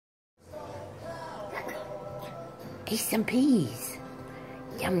Eat some peas.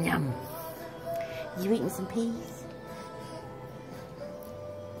 Yum, yum. You eating some peas?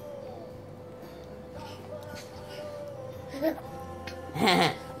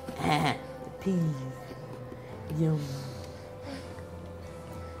 Peas. Yum.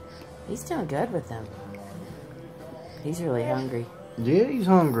 He's doing good with them. He's really hungry. Yeah, he's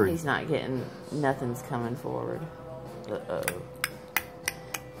hungry. He's not getting, nothing's coming forward. Uh-oh.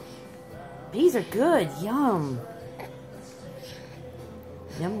 Peas are good. Yum.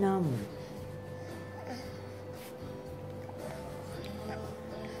 Yum, yum.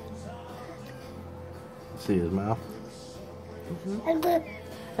 See his mouth?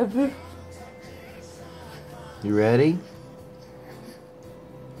 Mm-hmm. You ready?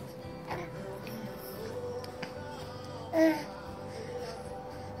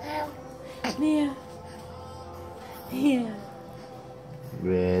 Yeah. Yeah.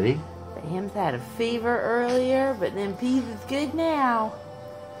 Ready? Him's had a fever earlier, but then Peas is good now.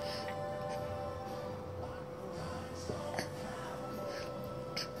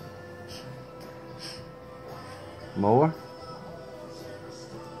 More?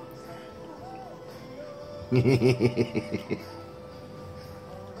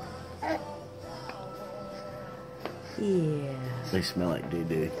 Yeah. They smell like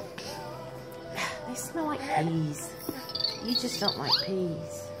doo-doo. They smell like peas. You just don't like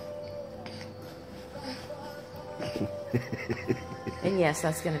peas. And yes,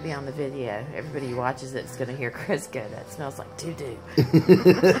 that's going to be on the video. Everybody who watches it is going to hear Chris go, that smells like doo-doo.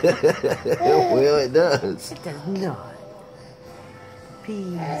 Well, it does. It does not.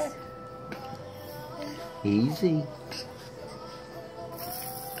 Peas. Easy.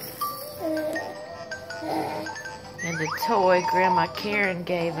 And the toy Grandma Karen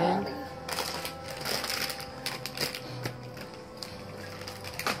gave him.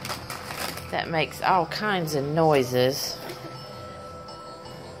 That makes all kinds of noises.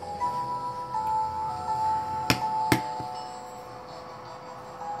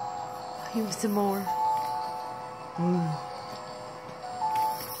 Give me some more.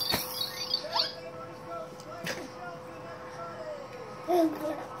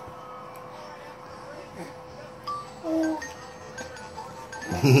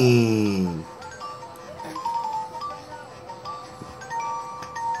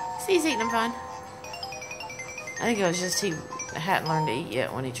 See, he's eating them fine. I think it was just he hadn't learned to eat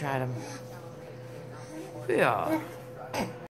yet when he tried them. Yeah.